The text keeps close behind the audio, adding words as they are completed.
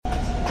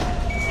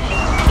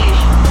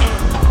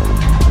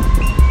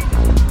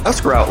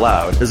Escrow Out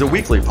Loud is a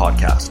weekly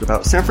podcast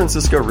about San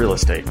Francisco real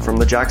estate from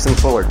the Jackson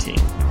Fuller team,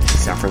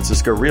 San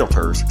Francisco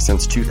Realtors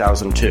since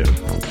 2002.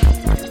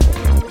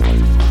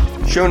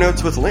 Show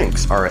notes with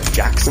links are at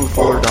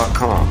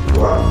jacksonfuller.com.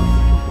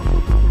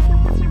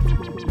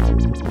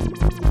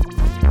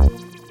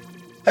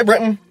 Hi,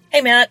 Britton. Hey,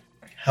 Matt.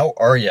 How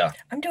are you?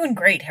 I'm doing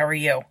great. How are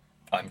you?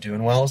 I'm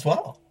doing well as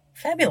well.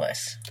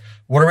 Fabulous.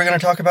 What are we going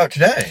to talk about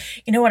today?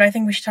 You know what I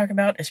think we should talk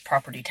about is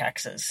property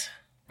taxes.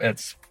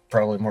 It's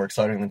probably more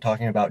exciting than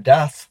talking about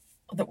death.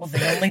 Well,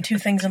 the only two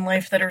things in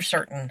life that are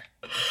certain.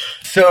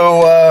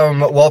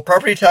 So, while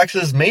property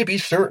taxes may be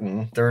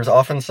certain, there's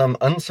often some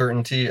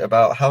uncertainty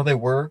about how they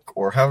work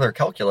or how they're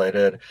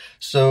calculated.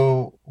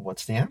 So,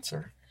 what's the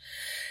answer?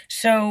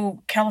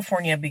 So,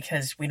 California,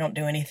 because we don't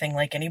do anything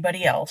like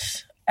anybody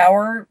else,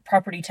 our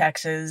property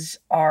taxes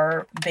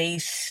are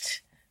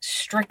based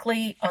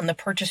strictly on the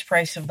purchase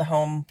price of the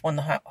home when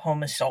the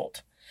home is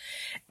sold.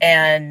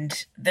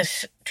 And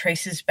this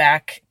traces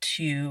back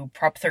to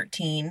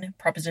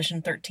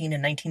Proposition 13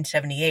 in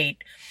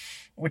 1978,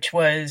 which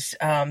was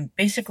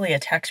basically a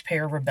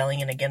taxpayer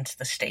rebellion against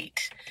the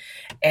state.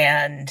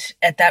 And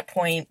at that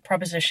point,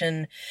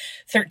 Proposition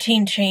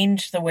 13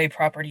 changed the way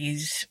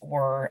properties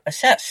were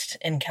assessed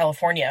in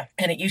California.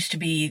 And it used to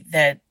be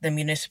that the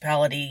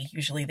municipality,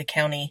 usually the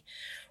county,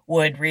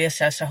 would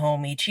reassess a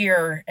home each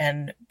year,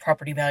 and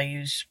property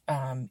values,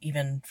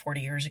 even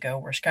 40 years ago,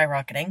 were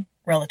skyrocketing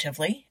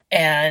relatively.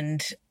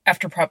 And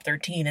after Prop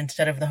 13,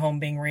 instead of the home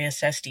being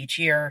reassessed each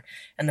year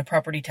and the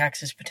property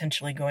taxes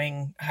potentially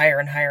going higher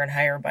and higher and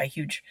higher by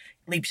huge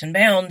leaps and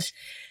bounds,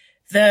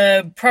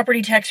 the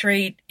property tax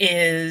rate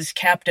is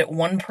capped at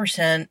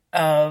 1%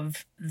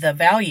 of the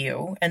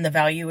value, and the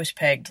value is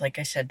pegged, like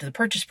I said, to the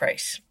purchase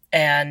price.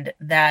 And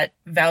that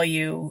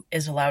value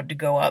is allowed to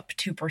go up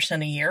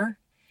 2% a year,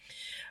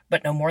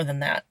 but no more than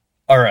that.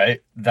 All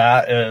right,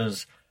 that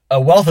is a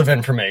wealth of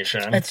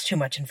information. That's too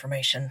much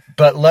information.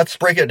 But let's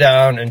break it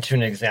down into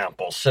an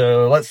example.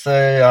 So let's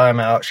say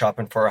I'm out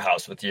shopping for a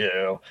house with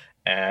you,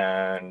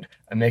 and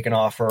I make an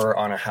offer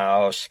on a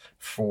house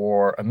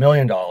for $1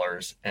 million,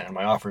 and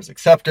my offer is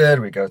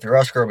accepted. We go through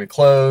escrow, we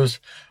close.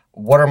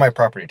 What are my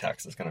property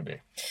taxes going to be?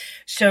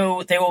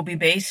 So they will be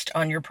based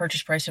on your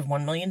purchase price of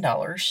 $1 million.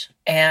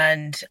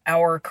 And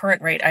our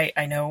current rate,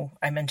 I know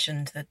I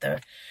mentioned that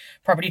the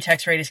property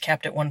tax rate is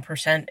capped at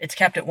 1%. It's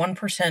capped at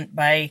 1%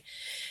 by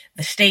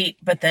the state,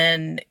 but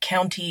then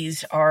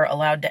counties are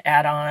allowed to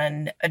add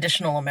on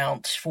additional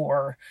amounts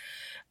for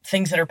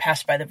things that are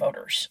passed by the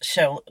voters.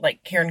 So like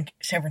here in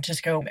San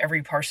Francisco,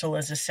 every parcel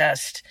is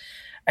assessed,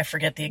 I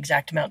forget the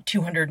exact amount,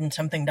 $200 and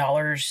something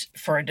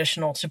for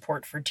additional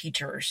support for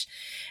teachers.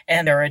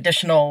 And there are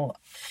additional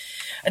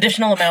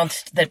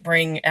amounts that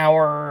bring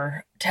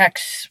our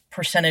tax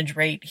percentage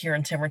rate here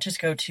in San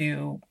Francisco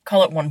to,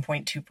 call it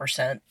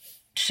 1.2%.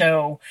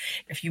 So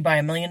if you buy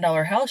 $1 million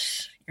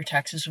house, your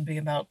taxes would be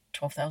about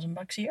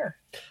 $12,000 a year.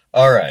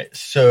 All right.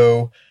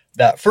 So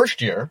that first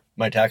year,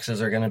 my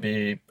taxes are going to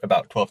be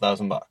about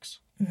 $12,000.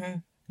 Mm-hmm.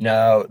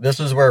 Now,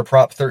 this is where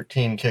Prop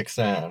 13 kicks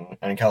in,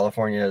 and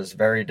California is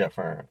very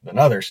different than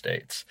other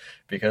states,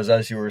 because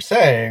as you were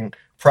saying,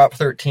 Prop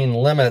 13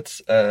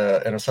 limits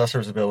an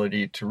assessor's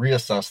ability to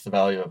reassess the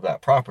value of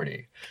that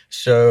property.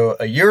 So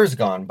a year's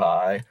gone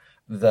by,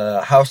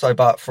 the house I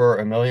bought for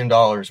 $1 million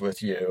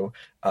with you,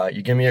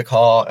 you give me a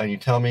call and you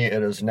tell me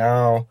it is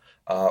now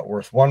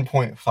worth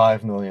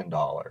 $1.5 million.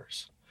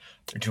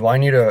 Do I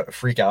need to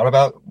freak out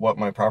about what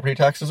my property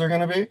taxes are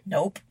going to be?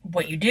 Nope.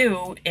 What you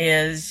do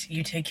is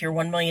you take your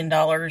 $1 million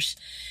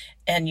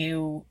and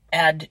you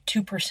add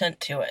 2%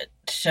 to it.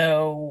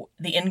 So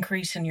the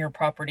increase in your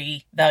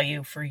property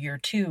value for year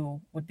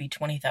 2 would be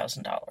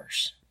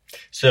 $20,000.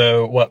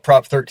 So what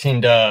Prop 13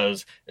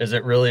 does is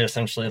it really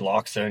essentially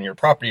locks in your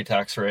property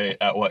tax rate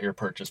at what your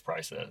purchase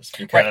price is.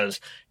 Because,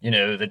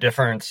 right, the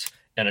difference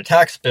in a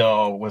tax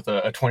bill with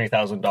a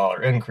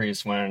 $20,000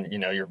 increase when,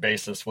 your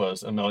basis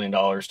was $1 million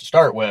to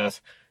start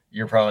with,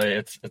 you're probably,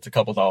 it's a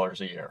couple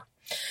dollars a year.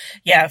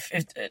 Yeah,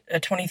 if a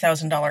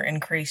 $20,000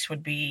 increase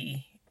would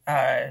be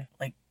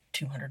like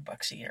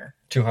 $200 a year.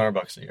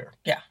 $200 a year.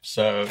 Yeah.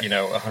 So,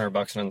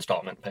 $100 an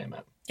installment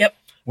payment. Yep.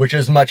 Which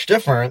is much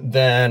different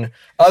than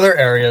other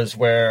areas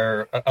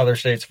other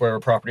states where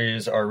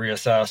properties are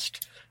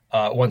reassessed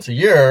once a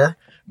year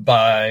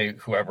by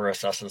whoever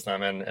assesses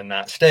them in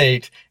that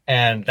state,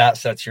 and that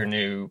sets your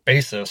new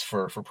basis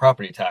for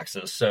property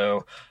taxes.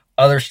 So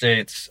other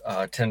states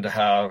tend to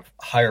have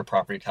higher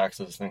property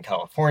taxes than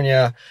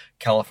California.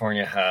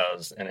 California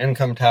has an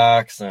income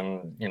tax,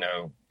 and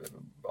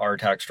our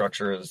tax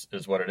structure is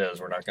what it is.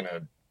 We're not going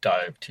to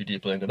dive too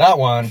deeply into that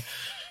one,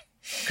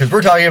 because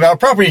we're talking about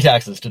property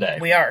taxes today.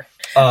 We are.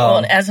 Well,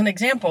 and as an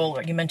example,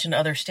 you mentioned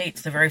other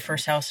states. The very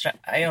first house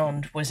I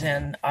owned was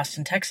in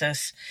Austin,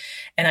 Texas,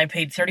 and I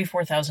paid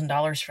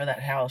 $34,000 for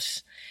that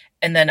house.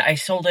 And then I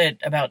sold it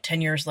about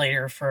 10 years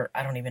later for,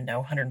 I don't even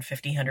know,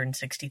 $150,000,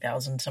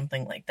 $160,000,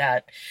 something like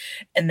that.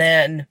 And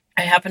then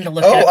I happened to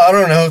look Oh, at... I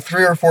don't know,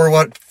 three or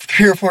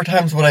four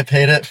times what I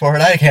paid it for,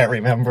 and I can't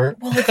remember.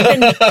 Well, it's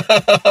been...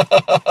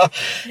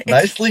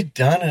 Nicely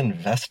done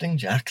investing,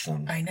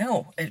 Jackson. I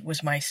know. It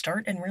was my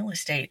start in real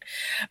estate.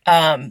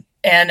 And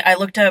I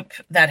looked up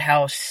that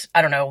house,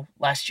 I don't know,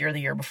 last year or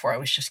the year before. I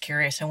was just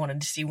curious. I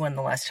wanted to see when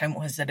the last time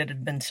was that it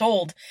had been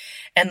sold.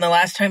 And the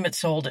last time it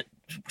sold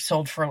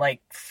for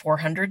like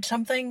 400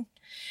 something.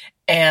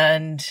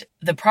 And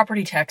the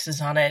property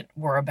taxes on it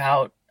were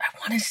about, I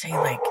want to say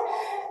like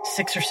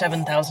 $6,000 or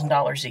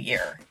 $7,000 a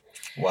year.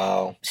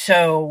 Wow.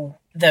 So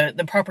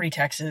the property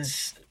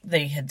taxes,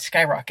 they had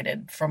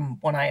skyrocketed from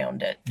when I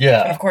owned it.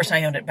 Yeah. And of course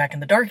I owned it back in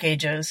the dark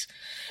ages,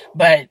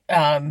 but,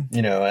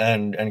 you know,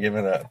 and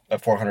given a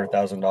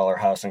 $400,000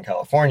 house in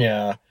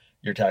California,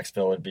 your tax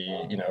bill would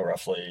be, you know,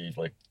 roughly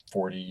like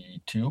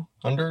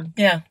 $4,200.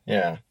 Yeah.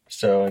 Yeah.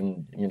 So,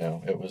 and you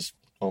know, it was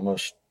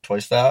almost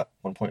twice that,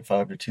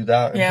 1.5 to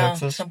that in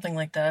Texas. Something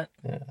like that.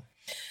 Yeah.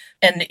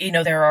 And, you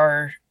know, there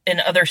are in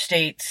other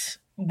states,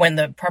 when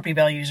the property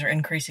values are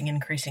increasing,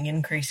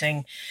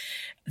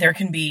 there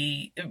can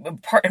be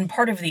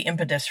part of the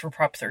impetus for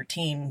Prop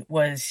 13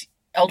 was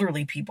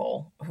elderly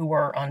people who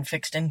were on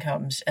fixed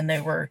incomes, and they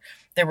were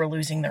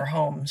losing their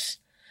homes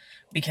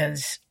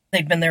because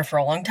they'd been there for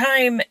a long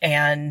time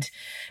and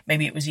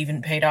maybe it was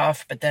even paid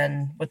off. But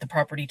then with the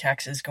property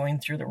taxes going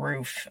through the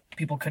roof,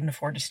 people couldn't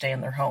afford to stay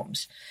in their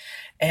homes.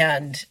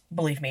 And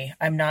believe me,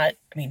 I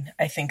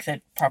think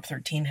that Prop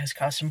 13 has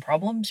caused some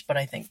problems, but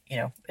I think, you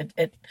know,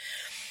 it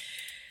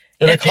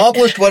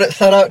accomplished what it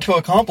set out to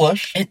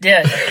accomplish. It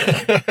did.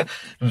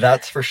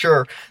 That's for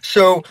sure.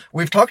 So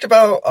we've talked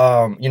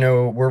about, you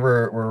know,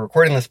 we're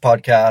recording this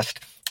podcast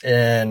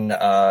in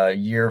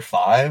year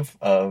 5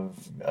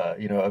 of,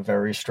 you know, a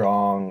very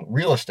strong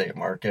real estate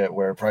market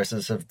where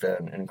prices have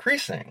been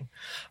increasing.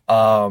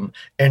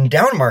 In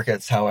down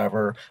markets,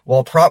 however,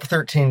 while Prop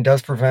 13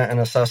 does prevent an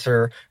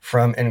assessor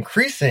from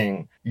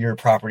increasing your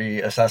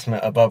property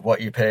assessment above what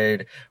you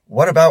paid,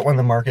 what about when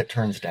the market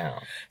turns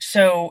down?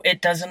 So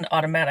it doesn't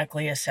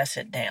automatically assess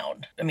it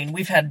down. I mean,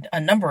 we've had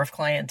a number of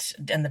clients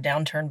in the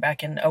downturn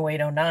back in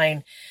 08,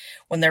 09,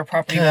 when their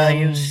property 10,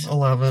 values...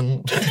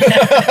 11.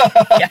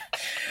 Yeah.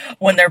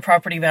 When their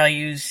property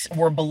values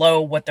were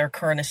below what their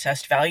current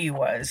assessed value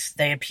was,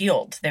 they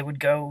appealed. They would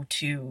go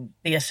to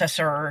the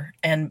assessor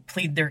and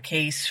plead their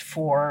case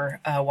for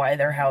why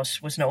their house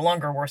was no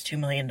longer worth $2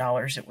 million.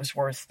 It was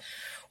worth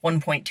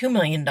 $1.2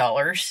 million.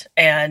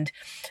 And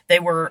they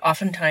were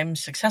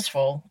oftentimes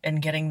successful in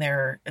getting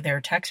their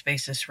tax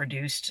basis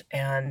reduced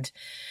and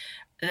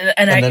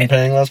then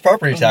paying less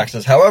property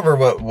taxes. However,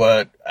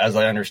 what as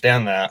I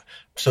understand that,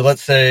 so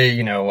let's say,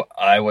 you know,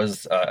 I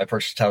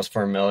purchased a house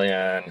for $1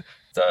 million.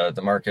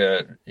 The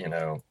market, you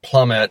know,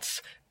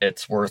 plummets.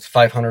 It's worth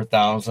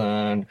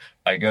 $500,000.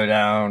 I go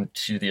down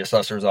to the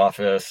assessor's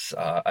office.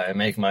 I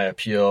make my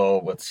appeal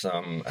with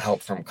some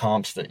help from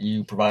comps that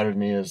you provided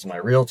me as my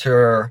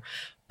realtor,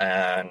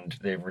 and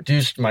they've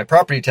reduced my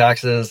property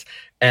taxes.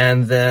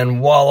 And then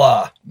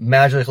voila,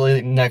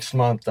 magically next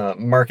month, the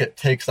market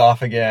takes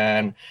off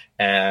again.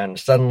 And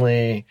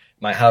suddenly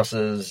my house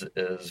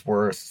is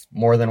worth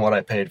more than what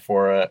I paid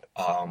for it.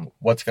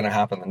 What's going to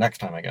happen the next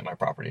time I get my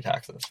property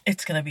taxes?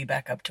 It's going to be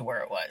back up to where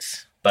it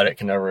was. But it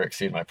can never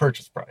exceed my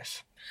purchase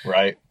price,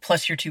 right?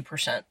 Plus your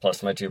 2%.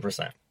 Plus my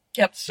 2%.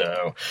 Yep.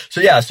 So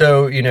yeah,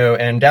 you know,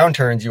 in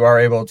downturns, you are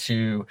able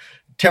to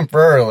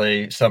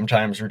temporarily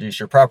sometimes reduce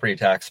your property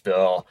tax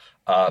bill,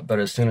 but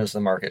as soon as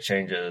the market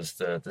changes,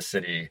 the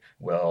city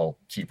will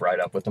keep right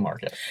up with the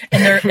market.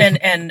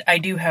 And I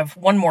do have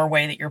one more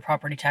way that your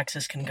property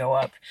taxes can go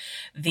up.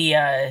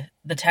 The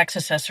tax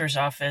assessor's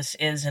office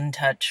is in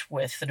touch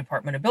with the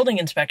Department of Building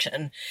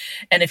Inspection,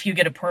 and if you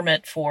get a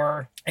permit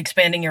for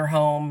expanding your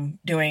home,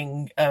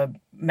 doing a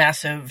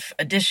massive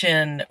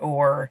addition,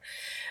 or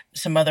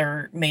some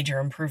other major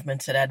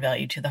improvements that add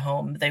value to the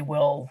home, they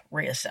will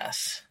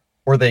reassess.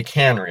 Or they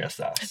can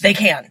reassess. They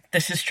can.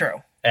 This is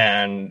true.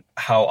 And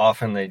how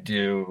often they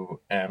do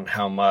and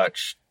how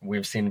much,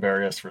 we've seen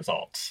various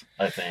results,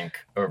 I think,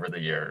 over the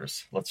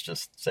years. Let's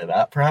just say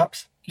that,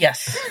 perhaps?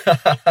 Yes.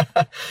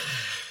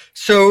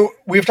 So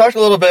we've talked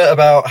a little bit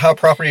about how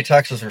property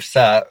taxes are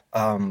set.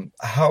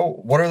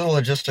 What are the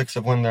logistics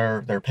of when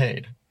they're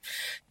paid?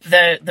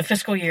 The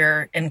fiscal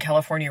year in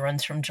California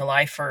runs from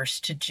July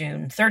 1st to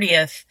June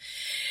 30th,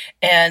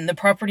 and the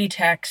property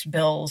tax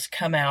bills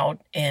come out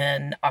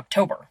in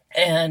October.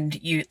 And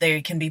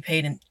they can be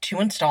paid in 2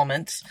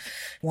 installments.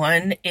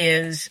 One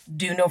is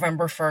due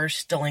November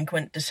 1st,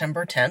 delinquent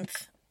December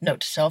 10th.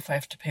 Note to self, I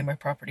have to pay my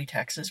property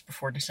taxes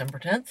before December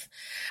 10th.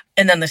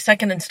 And then the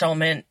second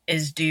installment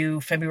is due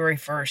February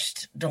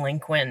 1st,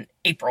 delinquent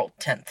April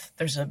 10th.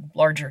 There's a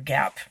larger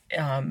gap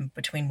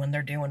between when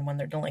they're due and when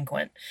they're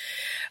delinquent.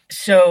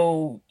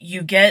 So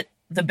you get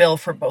the bill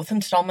for both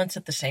installments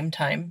at the same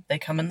time. They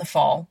come in the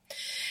fall.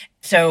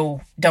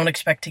 So don't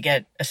expect to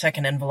get a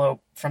second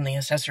envelope from the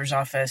assessor's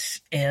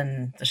office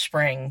in the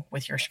spring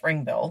with your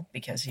spring bill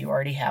because you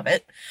already have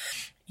it.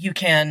 You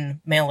can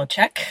mail a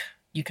check.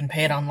 You can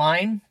pay it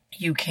online.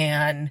 You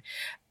can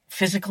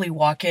physically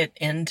walk it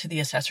into the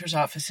assessor's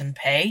office and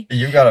pay.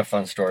 You got a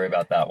fun story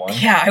about that one.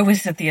 Yeah, I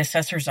was at the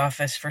assessor's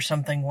office for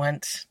something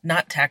once,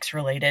 not tax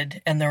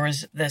related, and there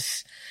was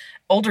this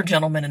older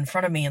gentleman in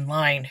front of me in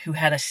line who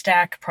had a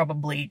stack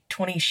probably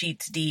 20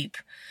 sheets deep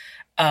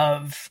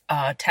of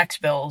tax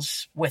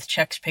bills with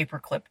checks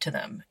paper-clipped to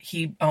them.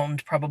 He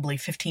owned probably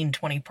 15,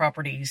 20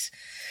 properties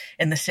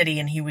in the city,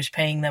 and he was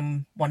paying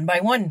them one by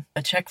one,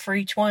 a check for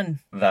each one.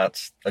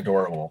 That's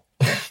adorable.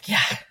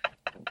 Yeah.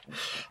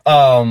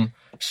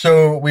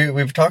 So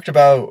we've talked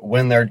about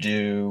when they're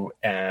due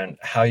and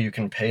how you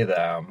can pay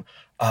them.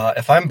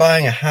 If I'm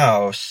buying a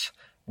house,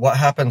 what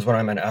happens when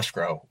I'm in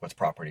escrow with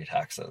property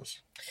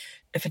taxes?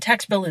 If a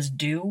tax bill is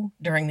due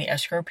during the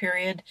escrow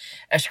period,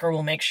 escrow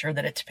will make sure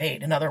that it's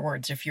paid. In other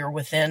words, if you're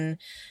within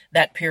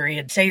that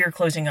period, say you're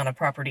closing on a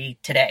property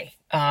today,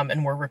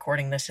 and we're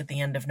recording this at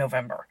the end of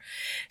November.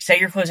 Say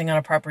you're closing on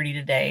a property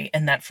today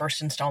and that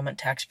first installment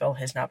tax bill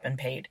has not been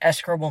paid.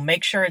 Escrow will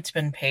make sure it's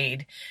been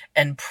paid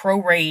and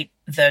prorate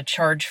the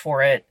charge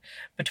for it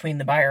between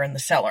the buyer and the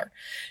seller.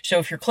 So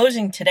if you're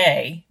closing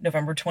today,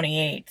 November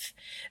 28th,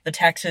 the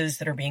taxes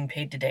that are being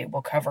paid today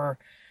will cover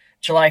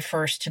July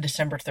 1st to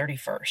December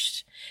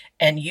 31st.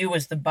 And you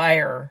as the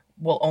buyer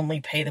will only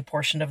pay the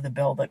portion of the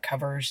bill that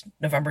covers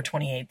November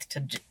 28th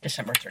to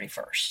December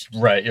 31st.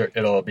 Right.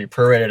 It'll be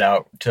prorated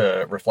out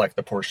to reflect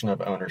the portion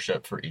of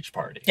ownership for each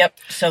party. Yep.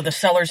 So the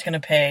seller's going to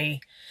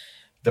pay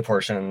the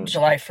portion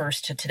July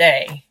 1st to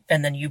today,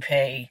 and then you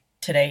pay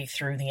today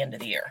through the end of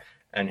the year.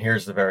 And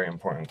here's the very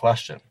important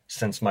question.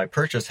 Since my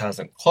purchase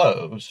hasn't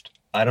closed,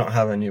 I don't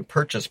have a new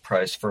purchase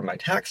price for my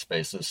tax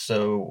basis,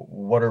 so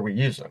what are we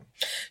using?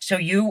 So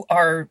you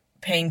are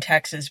paying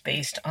taxes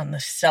based on the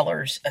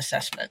seller's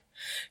assessment.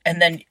 And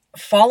then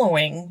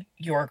following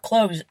your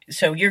close,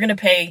 so you're going to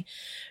pay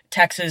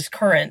taxes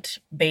current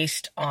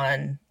based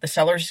on the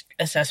seller's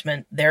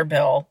assessment, their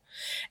bill,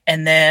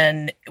 and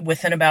then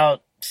within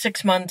about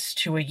 6 months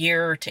to a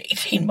year to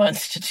 18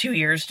 months to 2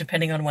 years,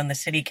 depending on when the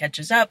city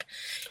catches up,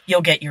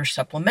 you'll get your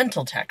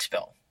supplemental tax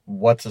bill.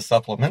 What's a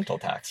supplemental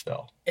tax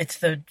bill? It's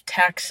the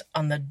tax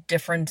on the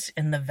difference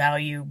in the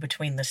value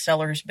between the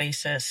seller's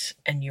basis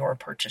and your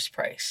purchase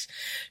price.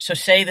 So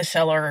say the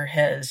seller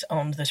has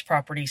owned this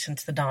property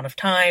since the dawn of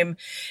time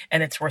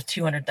and it's worth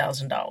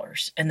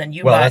 $200,000. And then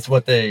you buy... that's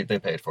what they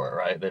paid for it,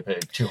 right? They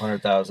paid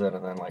 $200,000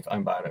 and then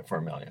I'm buying it for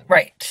 $1 million.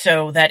 Right.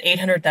 So that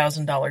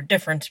 $800,000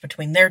 difference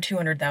between their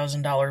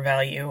 $200,000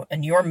 value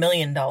and your $1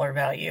 million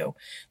value,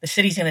 the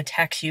city's going to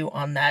tax you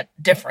on that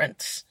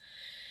difference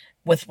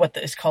with what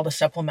is called a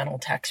supplemental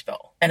tax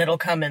bill. And it'll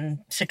come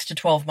in 6 to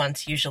 12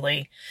 months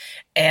usually.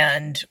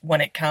 And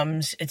when it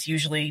comes, it's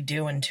usually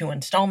due in 2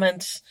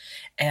 installments.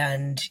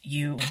 And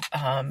you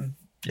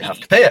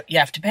have to pay it. You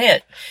have to pay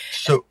it.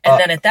 So, and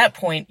then at that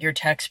point, your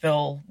tax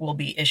bill will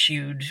be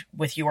issued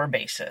with your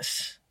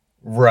basis.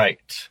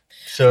 Right.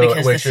 So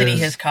because the city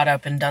has caught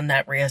up and done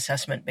that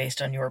reassessment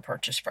based on your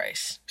purchase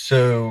price.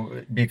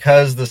 So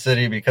because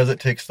it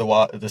takes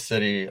the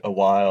city a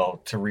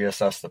while to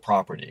reassess the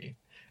property,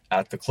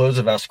 at the close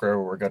of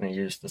escrow, we're going to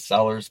use the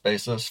seller's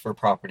basis for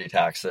property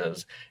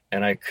taxes,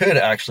 and I could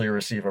actually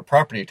receive a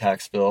property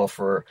tax bill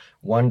for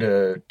 1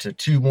 to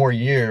 2 more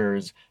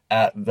years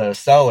at the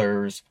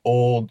seller's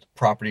old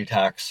property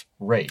tax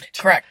rate.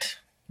 Correct.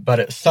 But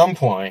at some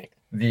point,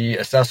 the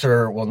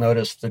assessor will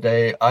notice the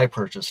day I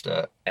purchased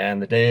it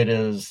and the day it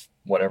is,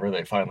 whatever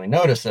they finally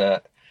notice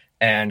it,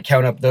 and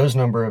count up those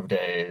number of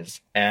days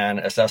and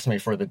assess me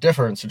for the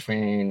difference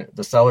between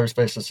the seller's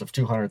basis of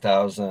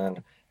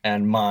 $200,000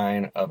 and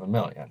mine of $1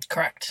 million.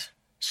 Correct.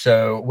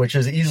 So, which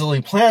is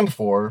easily planned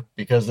for,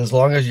 because as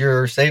long as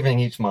you're saving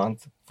each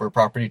month for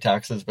property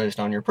taxes based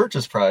on your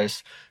purchase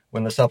price,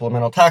 when the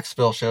supplemental tax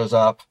bill shows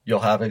up, you'll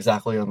have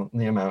exactly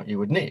the amount you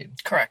would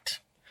need.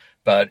 Correct.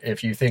 But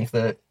if you think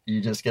that you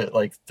just get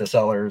the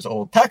seller's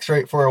old tax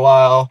rate for a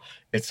while,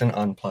 it's an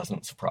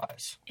unpleasant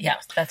surprise. Yeah,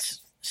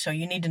 so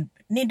you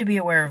need to be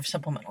aware of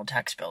supplemental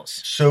tax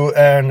bills. So,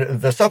 and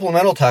the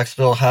supplemental tax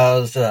bill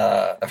has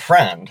a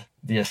friend,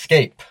 the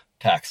escape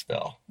tax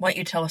bill. Why don't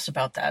you tell us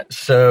about that?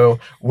 So,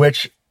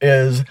 which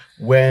is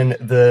when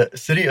the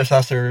city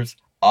assessor's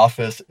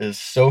office is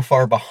so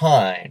far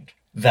behind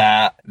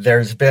that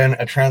there's been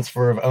a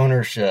transfer of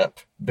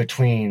ownership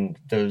between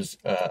those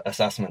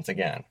assessments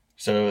again.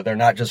 So they're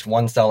not just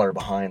one seller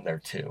behind, they're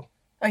 2.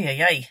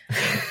 Ay.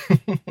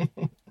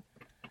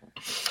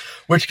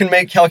 Which can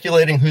make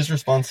calculating who's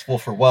responsible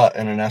for what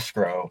in an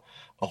escrow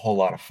a whole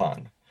lot of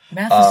fun.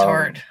 Math is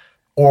hard.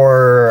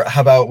 Or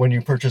how about when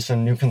you purchase a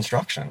new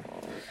construction?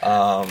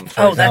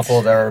 For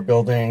example, there are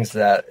buildings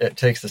that it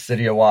takes the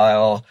city a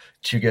while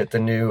to get the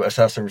new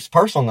assessor's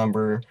parcel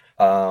number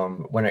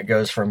when it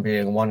goes from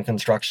being one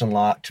construction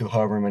lot to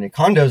however many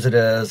condos it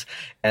is.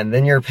 And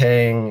then you're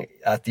paying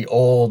at the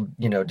old,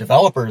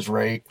 developer's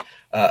rate,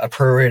 a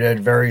prorated,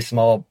 very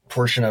small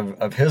portion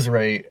of his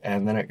rate.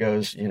 And then it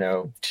goes,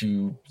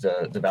 to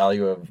the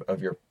value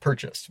of your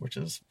purchase, which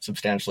is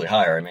substantially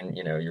higher. I mean,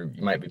 you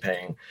might be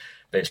paying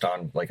based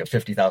on a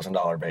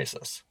 $50,000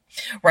 basis.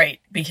 Right,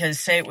 because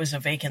say it was a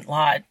vacant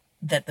lot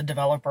that the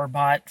developer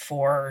bought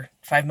for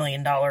 $5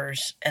 million,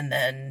 and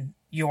then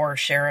your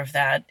share of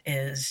that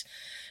is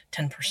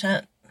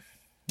 10%.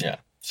 Yeah.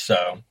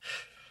 So,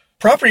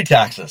 property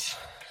taxes.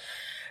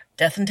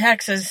 Death and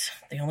taxes,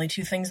 the only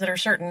two things that are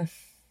certain.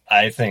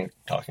 I think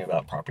talking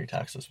about property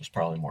taxes was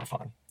probably more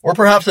fun. Or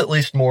perhaps at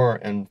least more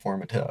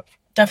informative.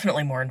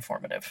 Definitely more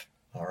informative.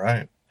 All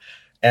right.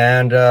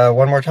 And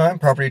one more time,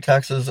 property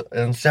taxes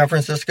in San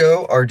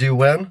Francisco are due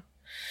when?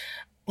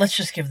 Let's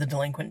just give the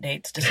delinquent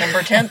dates. December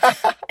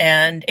 10th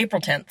and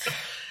April 10th.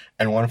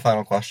 And one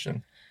final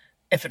question.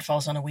 If it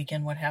falls on a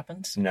weekend, what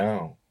happens?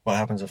 No. What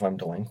happens if I'm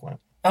delinquent?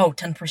 Oh,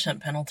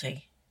 10%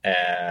 penalty.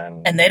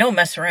 And they don't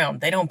mess around.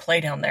 They don't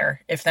play down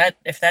there. If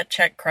that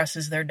check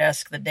crosses their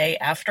desk the day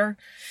after,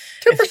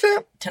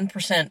 10%.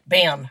 10%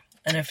 bam.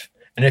 And if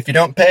you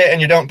don't pay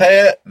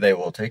it, they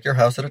will take your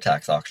house at a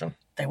tax auction.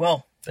 They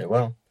will. They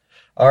will.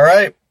 All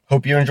right.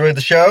 Hope you enjoyed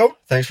the show.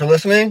 Thanks for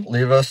listening.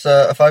 Leave us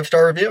a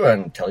 5-star review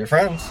and tell your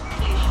friends.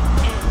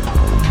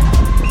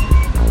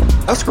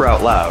 Escrow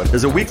Out Loud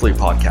is a weekly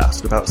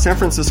podcast about San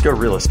Francisco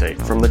real estate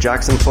from the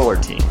Jackson Fuller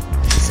team,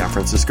 San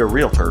Francisco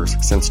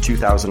Realtors since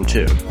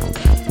 2002.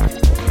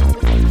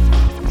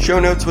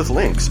 Show notes with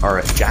links are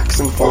at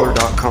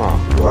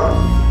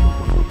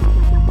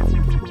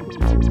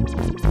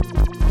jacksonfuller.com.